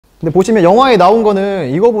근데 보시면 영화에 나온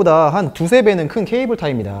거는 이거보다 한 두세 배는 큰 케이블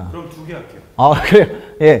타입니다. 그럼 2개 할게요. 아, 그래요?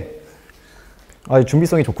 예. 아,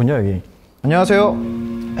 준비성이 좋군요, 여기. 안녕하세요.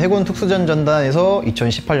 해군 특수전전단에서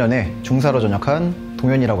 2018년에 중사로 전역한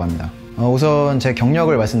동현이라고 합니다. 우선 제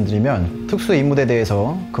경력을 말씀드리면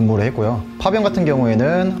특수임무대대에서 근무를 했고요. 파병 같은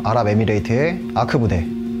경우에는 아랍에미레이트의 아크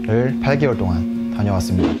부대를 8개월 동안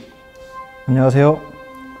다녀왔습니다. 안녕하세요,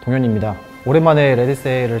 동현입니다. 오랜만에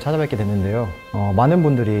레드셀을 찾아뵙게 됐는데요. 많은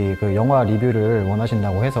분들이 그 영화 리뷰를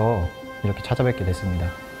원하신다고 해서 이렇게 찾아뵙게 됐습니다.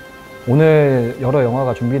 오늘 여러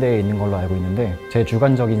영화가 준비되어 있는 걸로 알고 있는데 제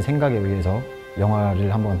주관적인 생각에 의해서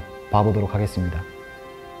영화를 한번 봐보도록 하겠습니다.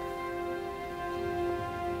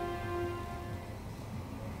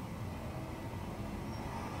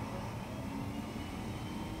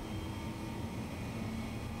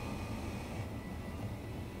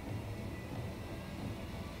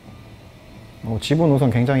 집은 우선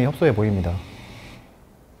굉장히 협소해 보입니다.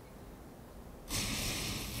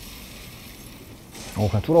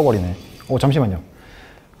 그냥 뚫어버리네. 잠시만요.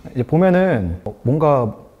 이제 보면은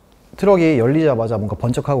뭔가 트럭이 열리자마자 뭔가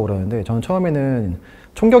번쩍하고 그러는데 저는 처음에는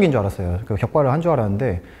총격인 줄 알았어요. 그 격발을 한 줄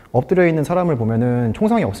알았는데 엎드려 있는 사람을 보면은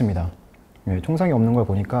총상이 없습니다. 총상이 없는 걸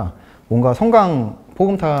보니까 뭔가 성강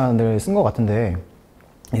포금탄을 쓴 것 같은데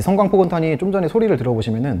이 성강 포금탄이 좀 전에 소리를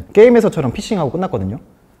들어보시면은 게임에서처럼 피싱하고 끝났거든요.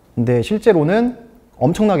 근데 실제로는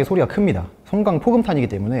엄청나게 소리가 큽니다. 성강 포금탄이기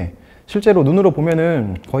때문에 실제로 눈으로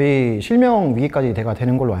보면은 거의 실명 위기까지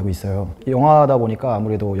되는 걸로 알고 있어요. 영화다 보니까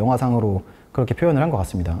아무래도 영화상으로 그렇게 표현을 한 것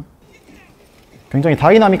같습니다. 굉장히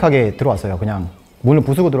다이나믹하게 들어왔어요. 그냥 문을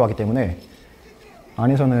부수고 들어왔기 때문에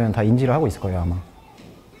안에서는 다 인지를 하고 있을 거예요, 아마.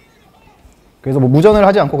 그래서 뭐 무전을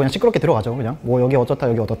하지 않고 그냥 시끄럽게 들어가죠. 그냥 뭐 여기 어떻다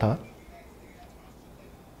여기 어떻다.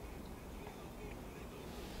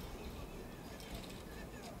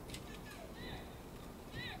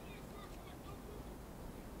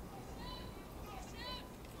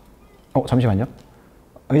 잠시만요.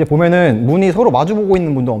 이제 보면은 문이 서로 마주보고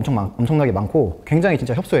있는 문도 엄청나게 많고 굉장히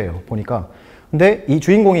진짜 협소해요, 보니까. 근데 이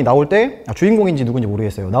주인공이 나올 때, 주인공인지 누군지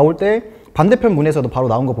모르겠어요. 나올 때 반대편 문에서도 바로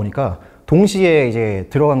나온 거 보니까 동시에 이제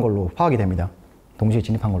들어간 걸로 파악이 됩니다. 동시에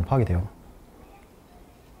진입한 걸로 파악이 돼요.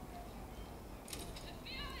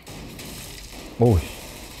 오우.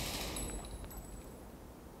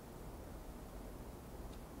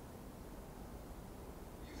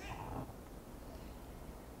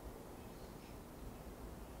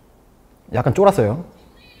 약간 쫄았어요.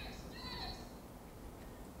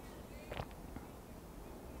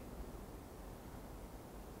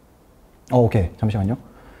 오케이. 잠시만요.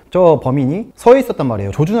 저 범인이 서 있었단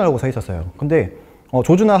말이에요. 조준하라고 서 있었어요. 근데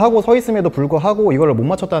조준하고 서 있음에도 불구하고 이걸 못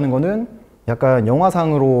맞췄다는 거는 약간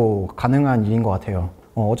영화상으로 가능한 일인 것 같아요.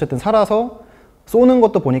 어쨌든 살아서 쏘는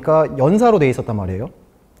것도 보니까 연사로 돼 있었단 말이에요.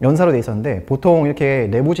 연사로 돼 있었는데 보통 이렇게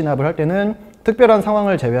내부 진압을 할 때는 특별한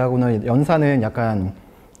상황을 제외하고는 연사는 약간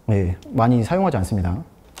많이 사용하지 않습니다.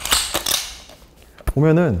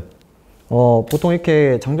 보면은 보통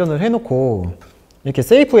이렇게 장전을 해놓고 이렇게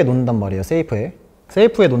세이프에 놓는단 말이에요.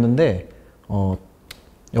 세이프에 놓는데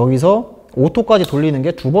여기서 오토까지 돌리는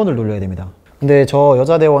게 2번을 돌려야 됩니다. 근데 저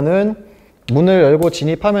여자 대원은 문을 열고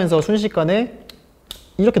진입하면서 순식간에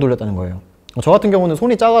이렇게 돌렸다는 거예요. 저 같은 경우는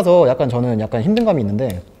손이 작아서 저는 약간 힘든 감이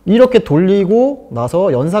있는데 이렇게 돌리고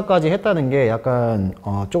나서 연사까지 했다는 게 약간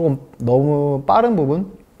조금 너무 빠른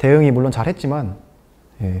부분? 대응이 물론 잘했지만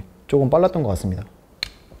조금 빨랐던 것 같습니다.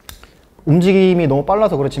 움직임이 너무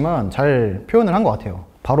빨라서 그렇지만 잘 표현을 한 것 같아요.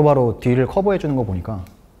 바로바로 뒤를 커버해 주는 거 보니까.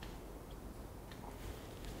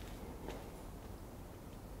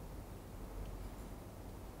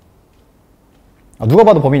 누가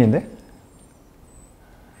봐도 범인인데?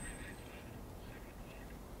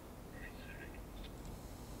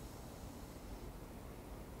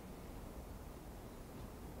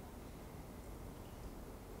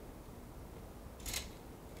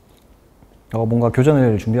 뭔가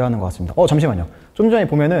교전을 준비하는 것 같습니다. 잠시만요. 좀 전에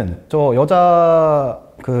보면은 저 여자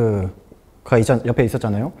옆에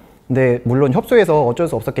있었잖아요. 근데 물론 협소해서 어쩔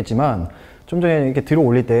수 없었겠지만 좀 전에 이렇게 들어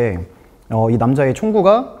올릴 때 이 남자의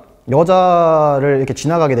총구가 여자를 이렇게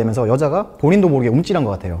지나가게 되면서 여자가 본인도 모르게 움찔한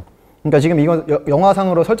것 같아요. 그러니까 지금 이건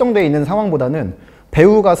영화상으로 설정되어 있는 상황보다는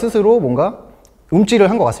배우가 스스로 뭔가 움찔을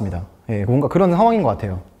한 것 같습니다. 뭔가 그런 상황인 것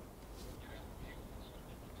같아요.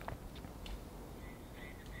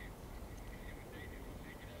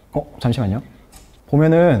 잠시만요.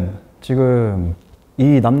 보면은 지금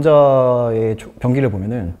이 남자의 병기를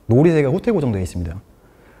보면은 노리쇠가 후퇴 고정되어 있습니다.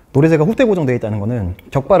 노리쇠가 후퇴 고정되어 있다는 거는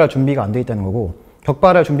격발할 준비가 안 되어 있다는 거고,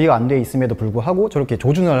 격발할 준비가 안 되어 있음에도 불구하고 저렇게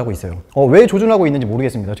조준을 하고 있어요. 왜 조준하고 있는지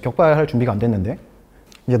모르겠습니다. 격발할 준비가 안 됐는데.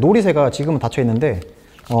 이제 노리쇠가 지금은 닫혀 있는데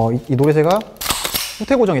이 노리쇠가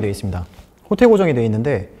후퇴 고정이 되어 있습니다. 후퇴 고정이 되어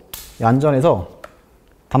있는데 이 안전에서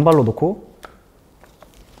단발로 놓고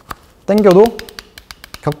당겨도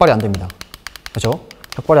격발이 안 됩니다. 그렇죠?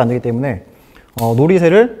 격발이 안 되기 때문에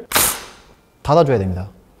놀이쇠를 닫아줘야 됩니다.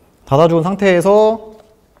 닫아준 상태에서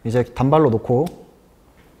이제 단발로 놓고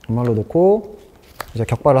이제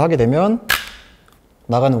격발을 하게 되면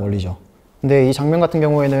나가는 원리죠. 근데 이 장면 같은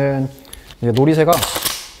경우에는 이제 놀이쇠가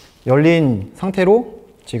열린 상태로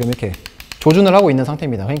지금 이렇게 조준을 하고 있는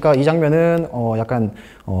상태입니다. 그러니까 이 장면은 약간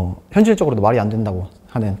현실적으로도 말이 안 된다고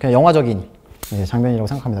하는 그냥 영화적인 장면이라고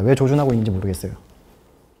생각합니다. 왜 조준하고 있는지 모르겠어요.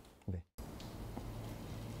 네.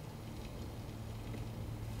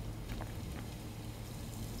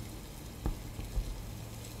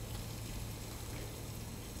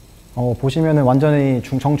 보시면은 완전히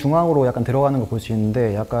정중앙으로 약간 들어가는 거 볼 수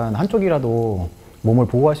있는데 약간 한쪽이라도 몸을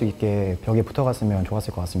보호할 수 있게 벽에 붙어갔으면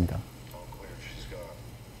좋았을 것 같습니다.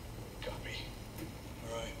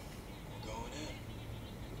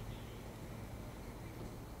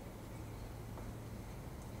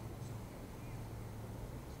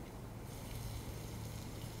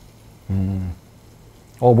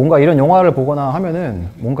 뭔가 이런 영화를 보거나 하면은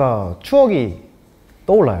뭔가 추억이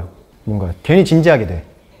떠올라요. 뭔가 괜히 진지하게 돼.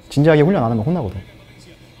 진지하게 훈련 안 하면 혼나거든.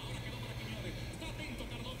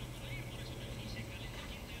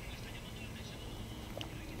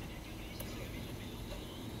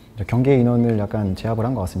 경계 인원을 약간 제압을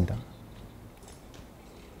한 것 같습니다.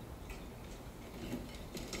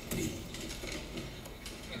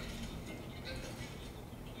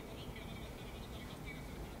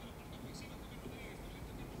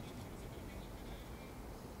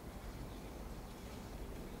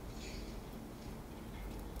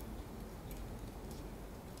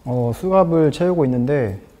 수갑을 채우고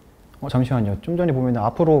있는데 잠시만요. 좀 전에 보면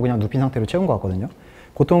앞으로 그냥 눕힌 상태로 채운 것 같거든요.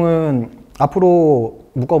 보통은 앞으로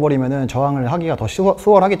묶어버리면은 저항을 하기가 더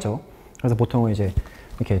수월하겠죠. 그래서 보통은 이제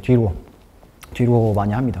이렇게 뒤로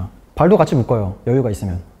많이 합니다. 발도 같이 묶어요. 여유가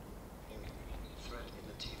있으면.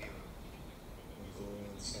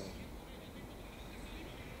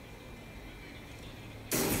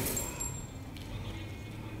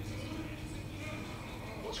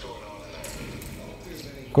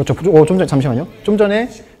 그렇죠. 좀 전에, 잠시만요. 좀 전에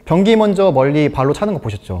변기 먼저 멀리 발로 차는 거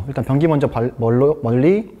보셨죠? 일단 변기 먼저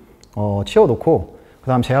멀리 치워놓고 그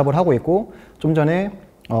다음 제압을 하고 있고, 좀 전에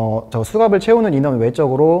저 수갑을 채우는 인원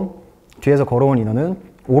외적으로 뒤에서 걸어온 인원은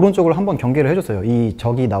오른쪽을 한번 경계를 해줬어요. 이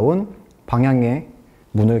적이 나온 방향의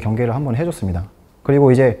문을 경계를 한번 해줬습니다.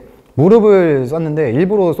 그리고 이제 무릎을 쐈는데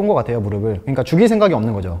일부러 쏜 것 같아요. 무릎을. 그러니까 죽일 생각이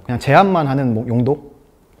없는 거죠. 그냥 제압만 하는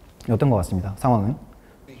용도였던 것 같습니다. 상황은.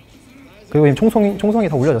 그리고 지금 총성이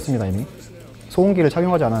다 울려졌습니다. 이미 소음기를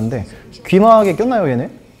착용하지 않았는데 귀마개 꼈나요 얘네?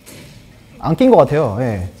 안 낀 것 같아요.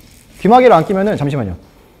 예. 귀마개를 안 끼면은, 잠시만요,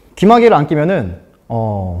 귀마개를 안 끼면은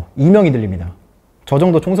이명이 들립니다. 저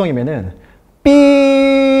정도 총성이면은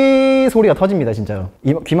삐 소리가 터집니다. 진짜로.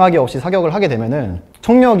 귀마개 없이 사격을 하게 되면은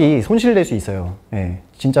청력이 손실될 수 있어요. 예.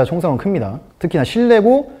 진짜 총성은 큽니다. 특히나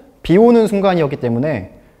실내고 비 오는 순간이었기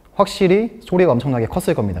때문에 확실히 소리가 엄청나게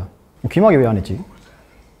컸을 겁니다. 귀마개 왜 안 했지?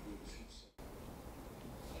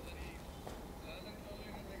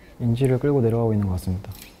 인지를 끌고 내려가고 있는 것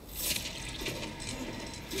같습니다.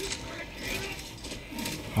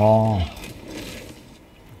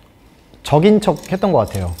 적인 척 했던 것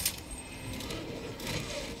같아요.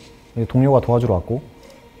 동료가 도와주러 왔고.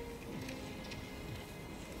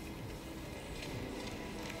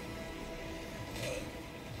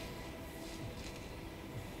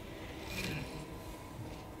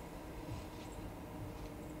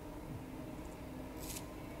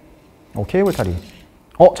 케이블 탈이.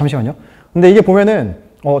 잠시만요. 근데 이게 보면은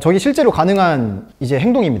저게 실제로 가능한 이제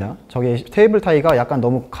행동입니다. 저게 테이블 타이가 약간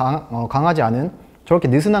너무 강하지 않은 저렇게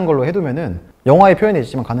느슨한 걸로 해두면은 영화에 표현해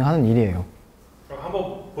있지만 가능한 일이에요. 그럼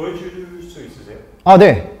한번 보여줄 수 있으세요?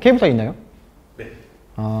 네. 케이블 타이 있나요? 네.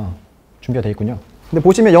 준비가 되어 있군요. 근데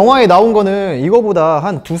보시면 영화에 나온 거는 이거보다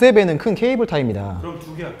한 두세 배는 큰 케이블 타이입니다. 그럼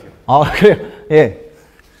 2개 할게요. 그래요? 예.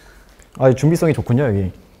 준비성이 좋군요,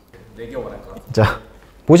 여기. 4개 원할까? 자,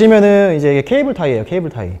 보시면은 이제 케이블 타이예요, 케이블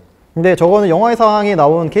타이. 근데 저거는 영화상에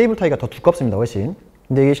나온 케이블 타이가 더 두껍습니다, 훨씬.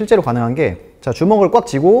 근데 이게 실제로 가능한 게, 자, 주먹을 꽉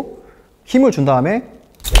쥐고 힘을 준 다음에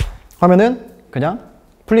하면은 그냥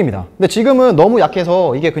풀립니다. 근데 지금은 너무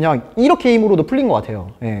약해서 이게 그냥 이렇게 힘으로도 풀린 것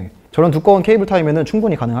같아요. 예. 저런 두꺼운 케이블 타이면은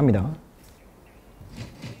충분히 가능합니다.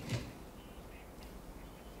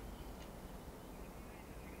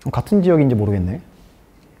 같은 지역인지 모르겠네.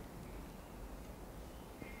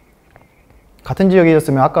 같은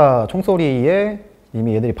지역이었으면 아까 총소리에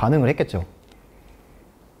이미 얘들이 반응을 했겠죠.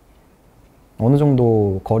 어느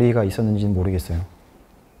정도 거리가 있었는지는 모르겠어요.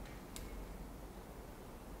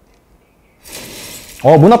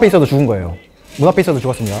 문 앞에 있어도 죽은 거예요. 문 앞에 있어도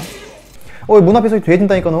죽었습니다. 문 앞에서 뒤에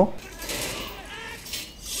든다니까 너.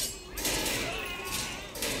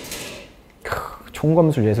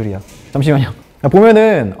 총검술 예술이야. 잠시만요.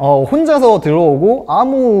 보면은 혼자서 들어오고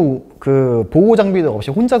아무 그 보호 장비도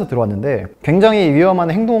없이 혼자서 들어왔는데 굉장히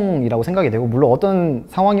위험한 행동이라고 생각이 되고, 물론 어떤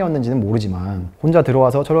상황이었는지는 모르지만 혼자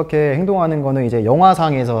들어와서 저렇게 행동하는 거는 이제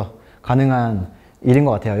영화상에서 가능한 일인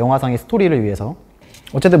것 같아요. 영화상의 스토리를 위해서.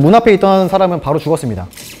 어쨌든 문 앞에 있던 사람은 바로 죽었습니다.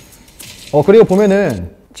 그리고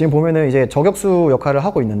보면은 지금 보면은 이제 저격수 역할을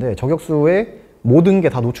하고 있는데 저격수의 모든 게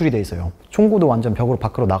다 노출이 돼 있어요. 총구도 완전 벽으로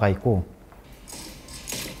밖으로 나가 있고.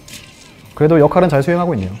 그래도 역할은 잘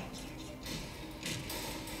수행하고 있네요.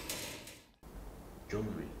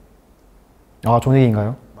 존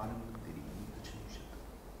윅인가요?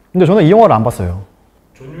 근데 저는 이 영화를 안 봤어요.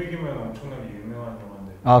 존 윅이면 엄청나게 유명한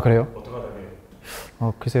영화인데. 그래요?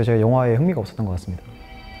 어떡하다게? 글쎄요. 제가 영화에 흥미가 없었던 것 같습니다.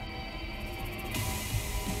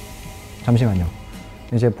 잠시만요.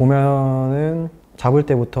 이제 보면은 잡을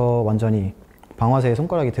때부터 완전히 방아쇠에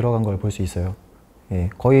손가락이 들어간 걸 볼 수 있어요. 예,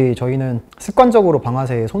 거의 저희는 습관적으로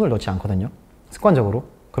방아쇠에 손을 넣지 않거든요. 습관적으로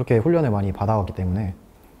그렇게 훈련을 많이 받아왔기 때문에.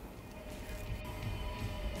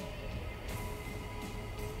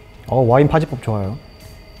 와인 파지법 좋아요.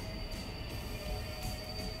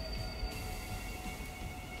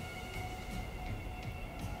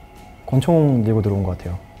 권총 들고 들어온 것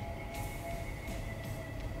같아요.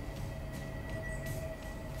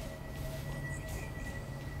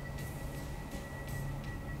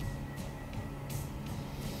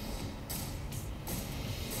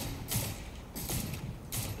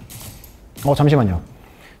 잠시만요.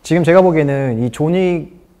 지금 제가 보기에는 이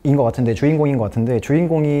존윅인 것 같은데, 주인공인 것 같은데,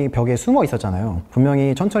 주인공이 벽에 숨어 있었잖아요.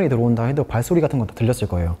 분명히 천천히 들어온다 해도 발소리 같은 것도 들렸을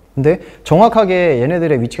거예요. 근데 정확하게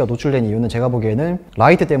얘네들의 위치가 노출된 이유는 제가 보기에는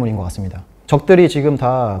라이트 때문인 것 같습니다. 적들이 지금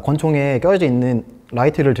다 권총에 껴져 있는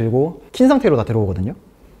라이트를 들고 킨 상태로 다 들어오거든요.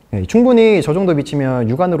 네, 충분히 저 정도 위치면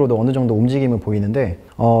육안으로도 어느 정도 움직임은 보이는데,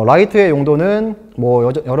 라이트의 용도는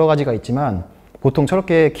뭐 여러 가지가 있지만 보통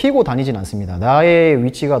저렇게 켜고 다니진 않습니다. 나의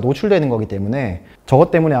위치가 노출되는 거기 때문에 저것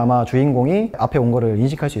때문에 아마 주인공이 앞에 온 거를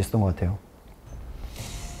인식할 수 있었던 것 같아요.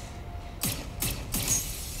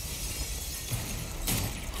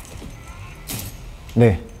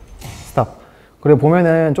 네, 스탑. 그리고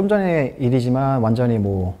보면은 좀 전의 일이지만 완전히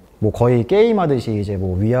뭐 거의 게임하듯이 이제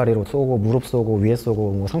뭐 위아래로 쏘고 무릎 쏘고 위에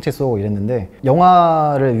쏘고 뭐 상체 쏘고 이랬는데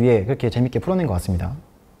영화를 위해 그렇게 재밌게 풀어낸 것 같습니다.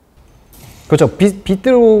 그렇죠.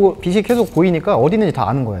 빛이 계속 보이니까 어디 있는지 다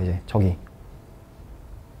아는 거야, 이제, 저기.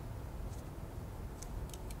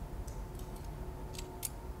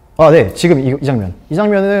 네. 지금 이 장면. 이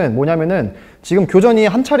장면은 뭐냐면은 지금 교전이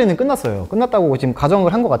한 차례는 끝났어요. 끝났다고 지금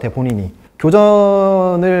가정을 한 것 같아요, 본인이.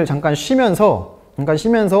 교전을 잠깐 쉬면서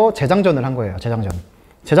재장전을 한 거예요,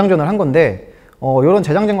 재장전을 한 건데, 요런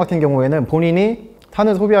재장전 같은 경우에는 본인이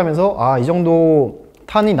탄을 소비하면서, 이 정도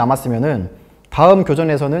탄이 남았으면은 다음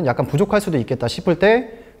교전에서는 약간 부족할 수도 있겠다 싶을 때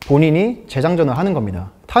본인이 재장전을 하는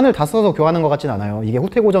겁니다. 탄을 다 써서 교환한 것 같진 않아요. 이게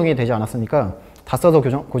후퇴 고정이 되지 않았으니까 다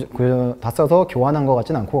써서 교환한 것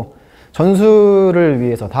같진 않고 전술을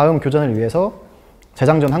위해서, 다음 교전을 위해서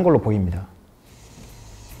재장전한 걸로 보입니다.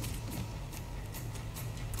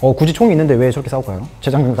 굳이 총이 있는데 왜 저렇게 싸울까요?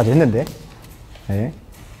 재장전까지 했는데. 네.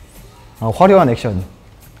 화려한 액션.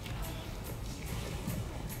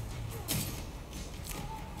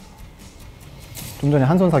 좀 전에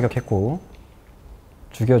한손 사격했고,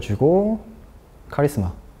 죽여주고,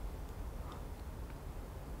 카리스마.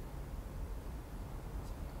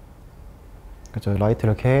 그쵸,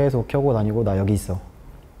 라이트를 계속 켜고 다니고, 나 여기 있어.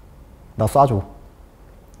 나 쏴줘.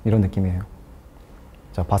 이런 느낌이에요.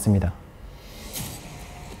 자, 봤습니다.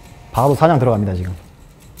 바로 사냥 들어갑니다, 지금.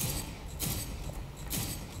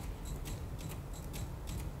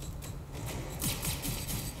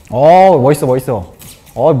 멋있어.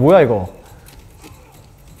 뭐야, 이거.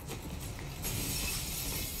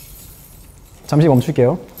 잠시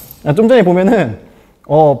멈출게요. 좀 전에 보면은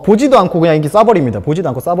보지도 않고 그냥 이렇게 쏴버립니다. 보지도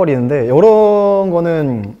않고 쏴버리는데, 이런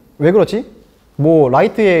거는 왜 그렇지? 뭐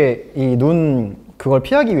라이트의 이 눈 그걸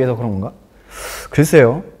피하기 위해서 그런 건가?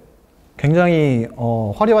 글쎄요. 굉장히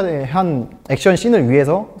화려한 액션 씬을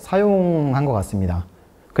위해서 사용한 것 같습니다.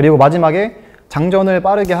 그리고 마지막에 장전을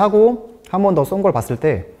빠르게 하고 한 번 더 쏜 걸 봤을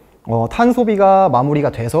때 탄 소비가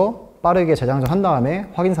마무리가 돼서 빠르게 재장전한 다음에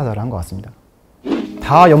확인사살을 한 것 같습니다.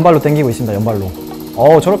 다 연발로 당기고 있습니다. 연발로.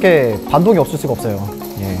 저렇게 반동이 없을 수가 없어요.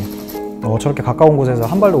 예. 저렇게 가까운 곳에서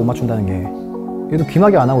한 발로 못 맞춘다는 게. 얘도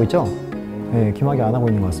귀마개 안 하고 있죠? 예, 귀마개 안 하고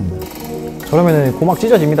있는 것 같습니다. 저러면 고막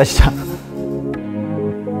찢어집니다, 진짜.